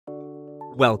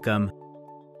Welcome.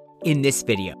 In this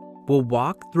video, we'll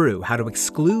walk through how to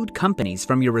exclude companies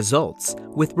from your results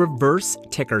with reverse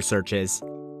ticker searches.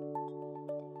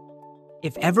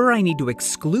 If ever I need to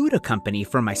exclude a company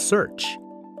from my search,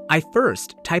 I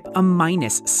first type a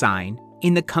minus sign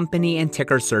in the company and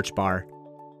ticker search bar,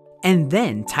 and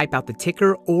then type out the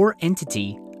ticker or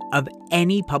entity of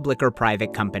any public or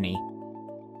private company.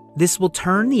 This will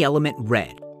turn the element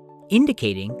red,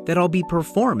 indicating that I'll be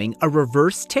performing a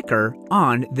reverse ticker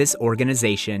on this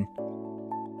organization.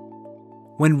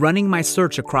 When running my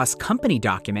search across company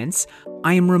documents,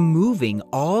 I am removing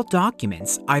all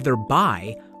documents either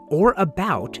by or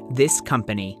about this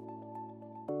company.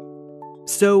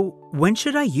 So, when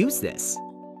should I use this?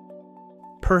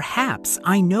 Perhaps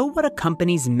I know what a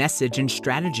company's message and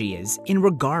strategy is in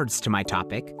regards to my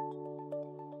topic,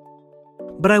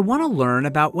 but I want to learn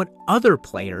about what other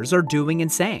players are doing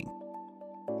and saying.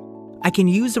 I can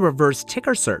use a reverse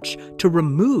ticker search to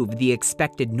remove the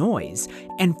expected noise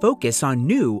and focus on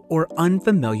new or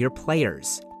unfamiliar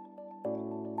players.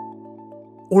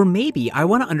 Or maybe I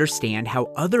want to understand how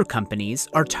other companies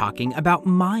are talking about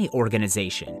my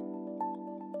organization.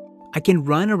 I can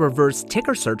run a reverse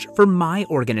ticker search for my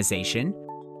organization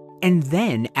and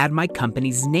then add my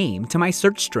company's name to my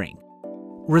search string,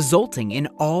 resulting in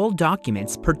all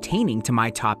documents pertaining to my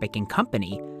topic and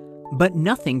company, but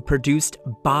nothing produced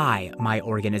by my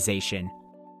organization.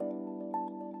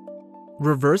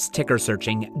 Reverse ticker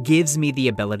searching gives me the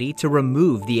ability to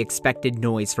remove the expected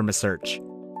noise from a search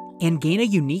and gain a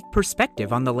unique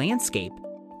perspective on the landscape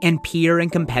and peer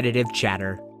and competitive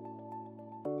chatter.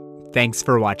 Thanks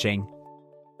for watching.